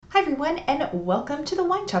everyone, and welcome to the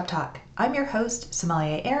Wine Shop Talk. I'm your host,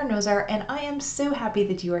 Sommelier Erin Nozar, and I am so happy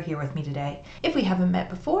that you are here with me today. If we haven't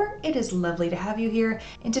met before, it is lovely to have you here.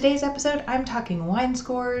 In today's episode, I'm talking wine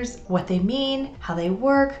scores, what they mean, how they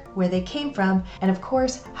work, where they came from, and of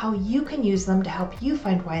course, how you can use them to help you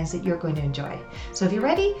find wines that you're going to enjoy. So if you're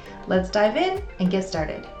ready, let's dive in and get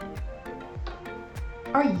started.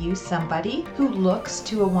 Are you somebody who looks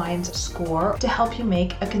to a wine's score to help you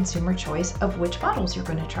make a consumer choice of which bottles you're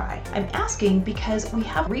going to try? I'm asking because we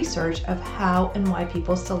have research of how and why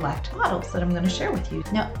people select bottles that I'm going to share with you.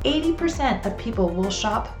 Now, 80% of people will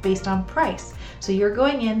shop based on price. So you're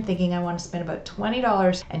going in thinking I want to spend about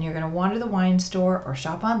 $20 and you're going to wander the wine store or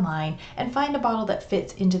shop online and find a bottle that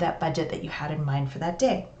fits into that budget that you had in mind for that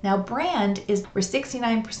day. Now, brand is where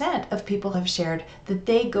 69% of people have shared that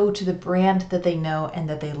they go to the brand that they know and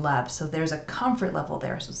that they love. So there's a comfort level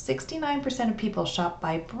there. So 69% of people shop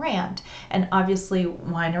by brand. And obviously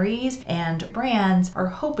wineries and brands are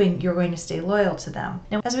hoping you're going to stay loyal to them.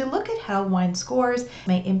 Now, as we look at how wine scores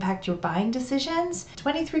may impact your buying decisions,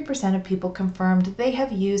 23% of people confirmed they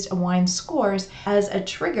have used a wine scores as a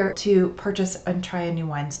trigger to purchase and try a new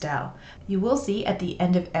wine style. You will see at the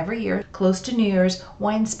end of every year, close to New Year's,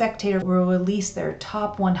 Wine Spectator will release their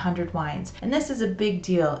top 100 wines. And this is a big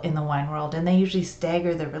deal in the wine world, and they usually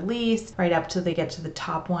stagger the release right up till they get to the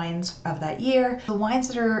top wines of that year. The wines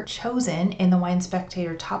that are chosen in the Wine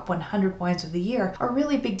Spectator top 100 wines of the year are a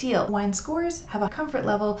really big deal. Wine scores have a comfort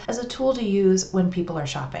level as a tool to use when people are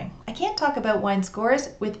shopping. I can't talk about wine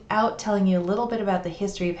scores without telling you a little bit about the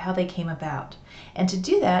history of how they came about. And to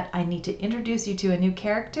do that, I need to introduce you to a new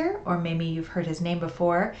character, or maybe you've heard his name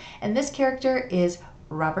before, and this character is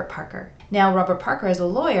Robert Parker. Now, Robert Parker, as a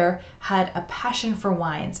lawyer, had a passion for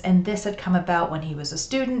wines, and this had come about when he was a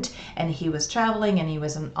student and he was traveling and he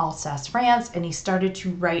was in Alsace, France, and he started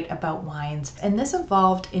to write about wines. And this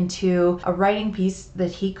evolved into a writing piece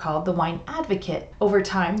that he called The Wine Advocate. Over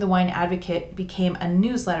time, The Wine Advocate became a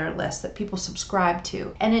newsletter list that people subscribed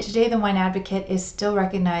to. And today, The Wine Advocate is still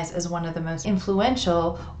recognized as one of the most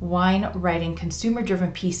influential wine writing,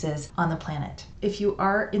 consumer-driven pieces on the planet. If you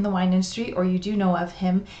are in the wine industry or you do know of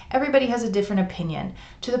him, everybody has a different opinion,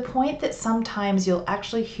 to the point that sometimes you'll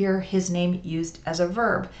actually hear his name used as a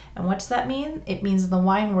verb. And what does that mean? It means in the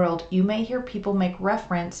wine world, you may hear people make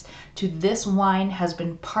reference to this wine has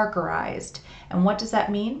been Parkerized. And what does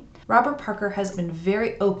that mean? Robert Parker has been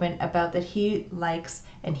very open about that he likes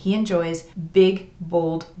and he enjoys big,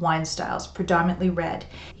 bold wine styles, predominantly red.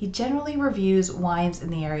 He generally reviews wines in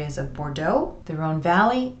the areas of Bordeaux, the Rhone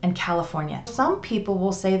Valley, and California. Some people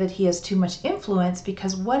will say that he has too much influence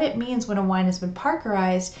because what it means when a wine has been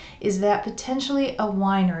Parkerized is that potentially a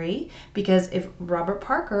winery, because if Robert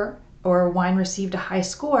Parker or a wine received a high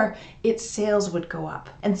score, its sales would go up.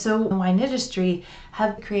 And so the wine industry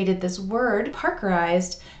have created this word,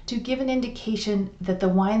 Parkerized, to give an indication that the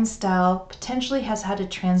wine style potentially has had a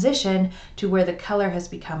transition to where the color has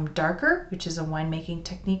become darker, which is a winemaking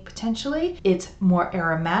technique potentially. It's more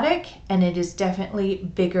aromatic, and it is definitely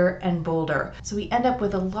bigger and bolder. So we end up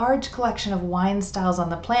with a large collection of wine styles on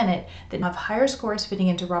the planet that have higher scores fitting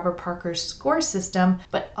into Robert Parker's score system,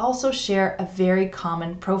 but also share a very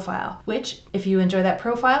common profile, which, if you enjoy that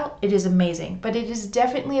profile, it is amazing. But it is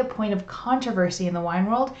definitely a point of controversy in the wine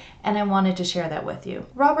world, and I wanted to share that with you.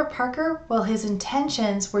 Robert Parker, well, his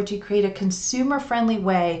intentions were to create a consumer-friendly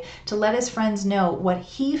way to let his friends know what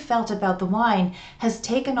he felt about the wine, has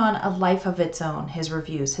taken on a life of its own, his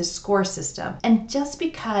reviews, his score system. And just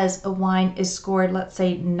because a wine is scored, let's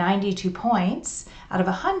say 92 points out of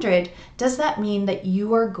 100, does that mean that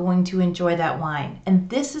you are going to enjoy that wine? And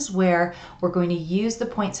this is where we're going to use the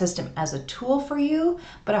point system as a tool for you,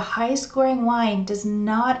 but a high scoring wine does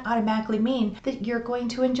not automatically mean that you're going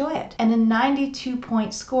to enjoy it. And a 92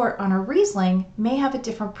 point score on a Riesling may have a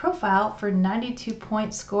different profile for a 92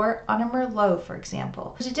 point score on a Merlot, for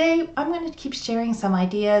example. Today, I'm going to keep sharing some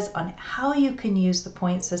ideas on how you can use the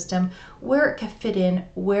point system, where it can fit in,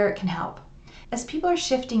 where it can help. As people are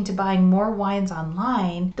shifting to buying more wines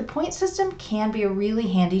online, the point system can be a really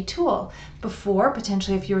handy tool. Before,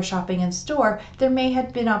 potentially if you were shopping in store, there may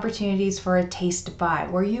have been opportunities for a taste to buy,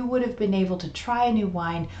 where you would have been able to try a new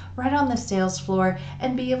wine right on the sales floor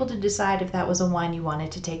and be able to decide if that was a wine you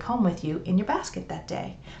wanted to take home with you in your basket that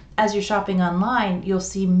day. As you're shopping online, you'll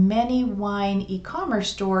see many wine e-commerce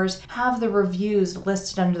stores have the reviews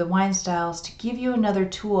listed under the wine styles to give you another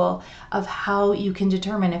tool of how you can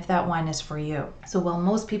determine if that wine is for you. So while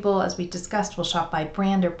most people, as we discussed, will shop by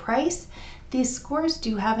brand or price, these scores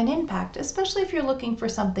do have an impact, especially if you're looking for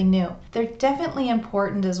something new. They're definitely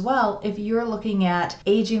important as well if you're looking at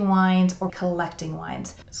aging wines or collecting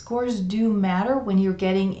wines. Scores do matter when you're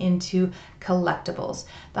getting into collectibles.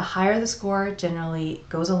 The higher the score generally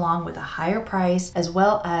goes along with a higher price, as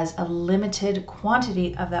well as a limited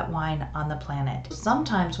quantity of that wine on the planet.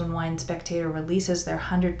 Sometimes when Wine Spectator releases their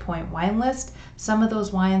 100-point wine list, some of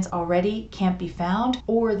those wines already can't be found,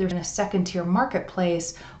 or they're in a second-tier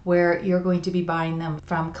marketplace where you're going to be buying them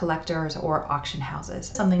from collectors or auction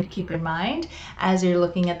houses. Something to keep in mind as you're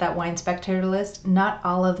looking at that Wine Spectator list, not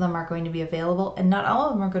all of them are going to be available, and not all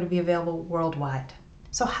of them are going to be available worldwide.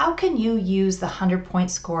 So how can you use the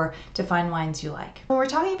 100-point score to find wines you like? When we're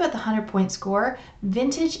talking about the 100-point score,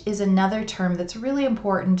 vintage is another term that's really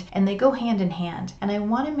important, and they go hand in hand. And I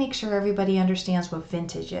want to make sure everybody understands what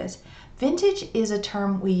vintage is. Vintage is a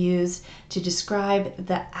term we use to describe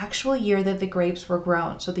the actual year that the grapes were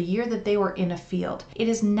grown, so the year that they were in a field. It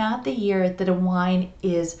is not the year that a wine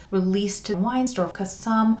is released to a wine store, because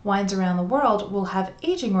some wines around the world will have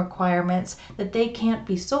aging requirements that they can't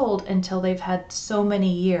be sold until they've had so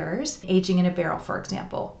many years aging in a barrel, for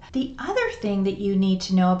example. The other thing that you need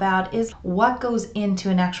to know about is what goes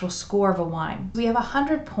into an actual score of a wine. We have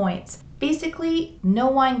 100 points. Basically, no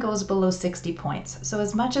wine goes below 60 points. So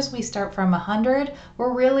as much as we start from 100,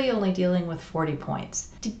 we're really only dealing with 40 points.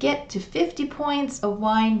 To get to 50 points, a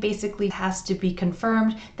wine basically has to be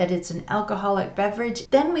confirmed that it's an alcoholic beverage.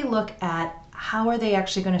 Then we look at how are they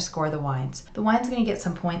actually going to score the wines. The wine's going to get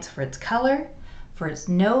some points for its color, for its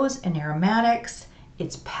nose and aromatics,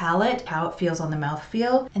 its palate, how it feels on the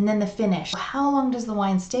mouthfeel, and then the finish. How long does the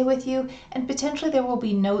wine stay with you? And potentially there will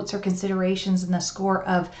be notes or considerations in the score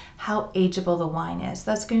of how ageable the wine is.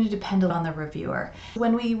 That's going to depend on the reviewer.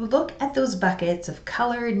 When we look at those buckets of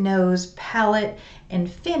color, nose, palate, and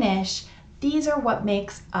finish, these are what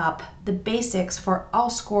makes up the basics for all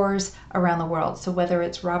scores around the world. So whether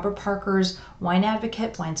it's Robert Parker's Wine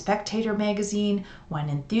Advocate, Wine Spectator magazine, Wine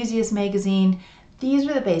Enthusiast magazine, these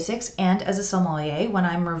are the basics, and as a sommelier, when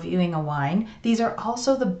I'm reviewing a wine, these are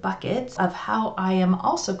also the buckets of how I am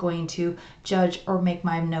also going to judge or make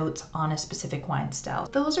my notes on a specific wine style.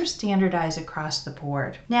 Those are standardized across the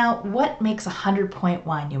board. Now, what makes a 100-point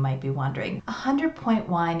wine, you might be wondering? A 100-point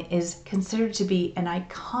wine is considered to be an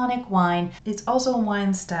iconic wine. It's also a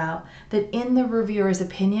wine style that, in the reviewer's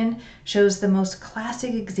opinion, shows the most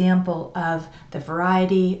classic example of the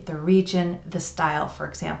variety, the region, the style, for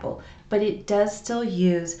example. But it does still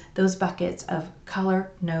use those buckets of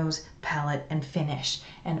color, nose, palate, and finish,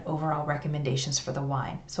 and overall recommendations for the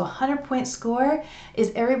wine. So a 100-point score,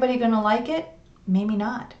 is everybody going to like it? Maybe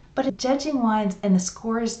not. But judging wines and the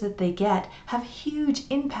scores that they get have huge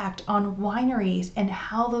impact on wineries and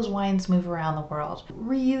how those wines move around the world.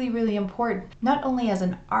 Really, really important. Not only as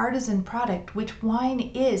an artisan product, which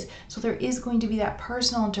wine is, so there is going to be that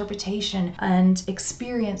personal interpretation and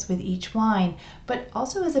experience with each wine, but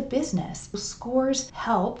also as a business. Scores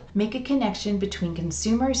help make a connection between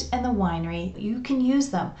consumers and the winery. You can use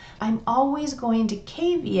them. I'm always going to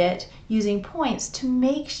caveat using points to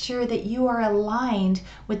make sure that you are aligned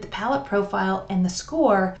with the palate profile and the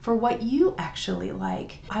score for what you actually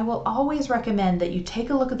like. I will always recommend that you take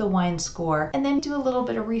a look at the wine score and then do a little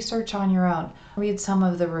bit of research on your own. Read some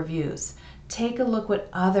of the reviews. Take a look what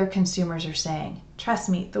other consumers are saying. Trust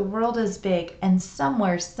me, the world is big, and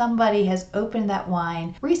somewhere somebody has opened that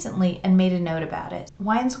wine recently and made a note about it.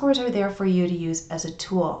 Wine scores are there for you to use as a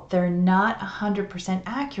tool. They're not 100%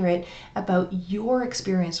 accurate about your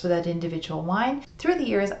experience with that individual wine. Through the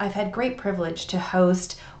years, I've had great privilege to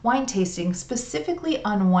host wine tastings specifically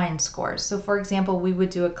on wine scores. So for example, we would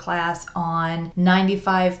do a class on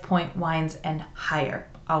 95-point wines and higher.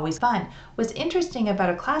 Always fun. What's interesting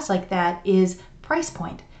about a class like that is price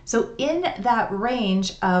point. So in that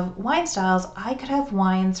range of wine styles, I could have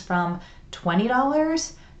wines from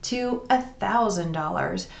 $20 to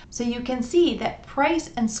 $1,000. So you can see that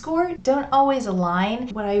price and score don't always align.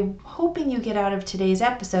 What I'm hoping you get out of today's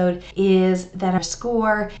episode is that our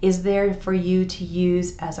score is there for you to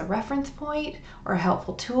use as a reference point or a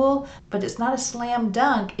helpful tool, but it's not a slam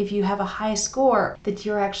dunk if you have a high score that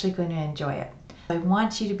you're actually going to enjoy it. I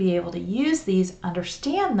want you to be able to use these,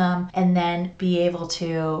 understand them, and then be able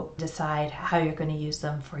to decide how you're going to use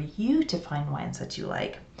them for you to find wines that you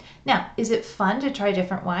like. Now, is it fun to try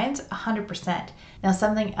different wines? 100%. Now,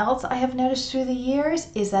 something else I have noticed through the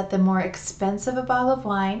years is that the more expensive a bottle of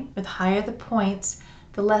wine, with higher the points,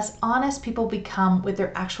 the less honest people become with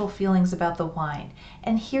their actual feelings about the wine.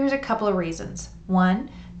 And here's a couple of reasons.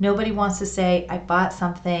 One, Nobody wants to say, I bought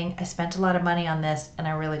something, I spent a lot of money on this, and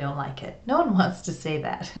I really don't like it. No one wants to say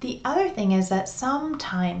that. The other thing is that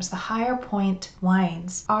sometimes the higher point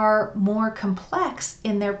wines are more complex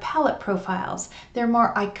in their palate profiles. They're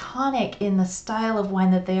more iconic in the style of wine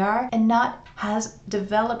that they are, and not has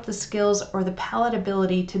developed the skills or the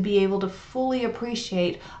palatability to be able to fully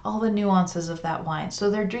appreciate all the nuances of that wine. So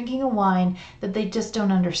they're drinking a wine that they just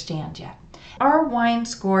don't understand yet. Are wine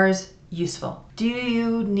scores useful? Do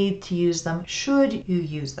you need to use them? Should you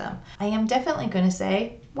use them? I am definitely going to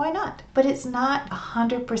say, why not? But it's not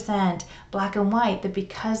 100% black and white that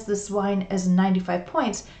because this wine is 95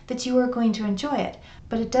 points that you are going to enjoy it.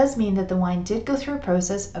 But it does mean that the wine did go through a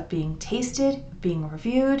process of being tasted, being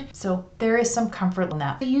reviewed, so there is some comfort in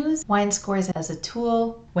that. Use wine scores as a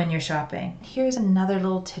tool when you're shopping. Here's another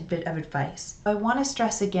little tidbit of advice. I want to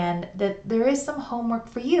stress again that there is some homework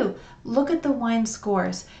for you. Look at the wine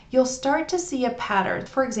scores. You'll start to see a pattern.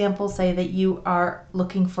 For example, say that you are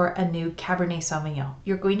looking for a new Cabernet Sauvignon.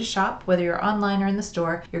 You're going to shop, whether you're online or in the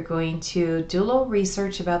store. You're going to do a little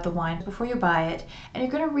research about the wine before you buy it, and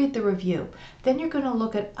you're going to read the review. Then you're going to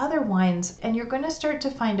look at other wines, and you're going to start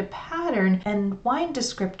to find a pattern and wine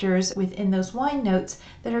descriptors within those wine notes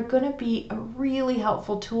that are going to be a really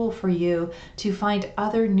helpful tool for you to find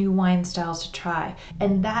other new wine styles to try.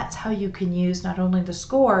 And that's how you can use not only the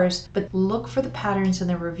scores, but look for the patterns in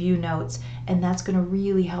the review notes, and that's going to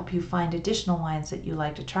really help you find additional wines that you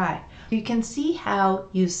like to try. You can see how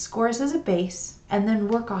use scores as a base and then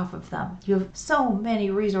work off of them. You have so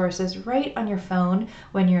many resources right on your phone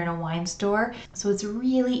when you're in a wine store, so it's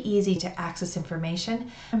really easy to access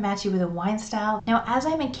information and match you with a wine style. Now, as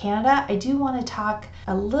I'm in Canada, I do want to talk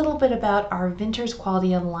a little bit about our Vintners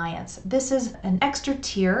Quality Alliance. This is an extra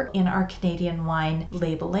tier in our Canadian wine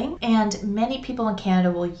labeling, and many people in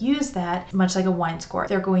Canada will use that much like a wine score.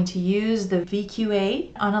 They're going to use the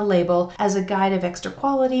VQA on a label as a guide of extra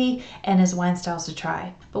quality and as wine styles to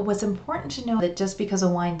try. But what's important to know that just because a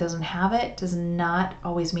wine doesn't have it does not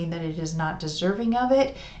always mean that it is not deserving of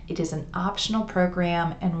it. It is an optional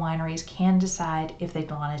program, and wineries can decide if they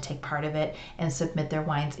want to take part of it and submit their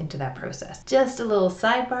wines into that process. Just a little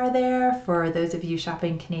sidebar there for those of you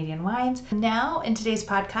shopping Canadian wines. Now, in today's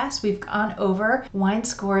podcast, we've gone over wine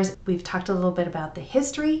scores. We've talked a little bit about the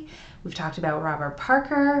history. We've talked about Robert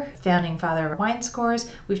Parker, founding father of wine scores.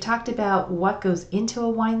 We've talked about what goes into a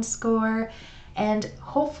wine score. And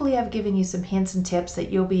hopefully I've given you some hints and tips that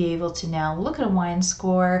you'll be able to now look at a wine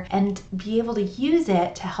score and be able to use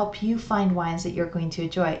it to help you find wines that you're going to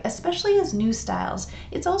enjoy, especially as new styles.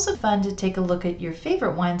 It's also fun to take a look at your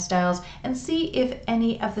favorite wine styles and see if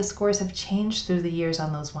any of the scores have changed through the years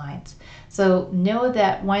on those wines. So know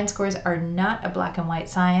that wine scores are not a black and white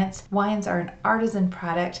science. Wines are an artisan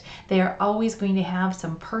product. They are always going to have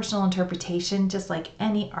some personal interpretation, just like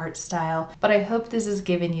any art style. But I hope this has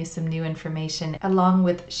given you some new information, along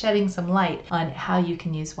with shedding some light on how you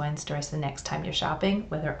can use wine stores the next time you're shopping,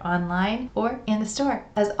 whether online or in the store.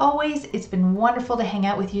 As always, it's been wonderful to hang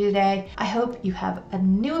out with you today. I hope you have a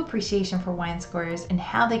new appreciation for wine scores and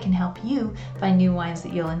how they can help you find new wines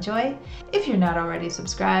that you'll enjoy. If you're not already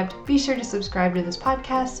subscribed, be sure to subscribe to this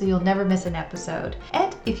podcast so you'll never miss an episode.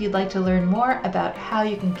 And if you'd like to learn more about how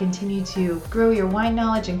you can continue to grow your wine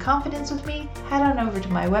knowledge and confidence with me, head on over to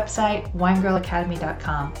my website,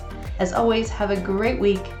 winegirlacademy.com. As always, have a great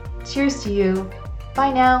week. Cheers to you.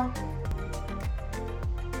 Bye now.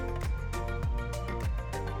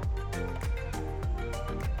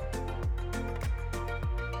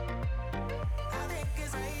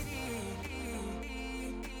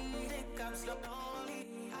 I'm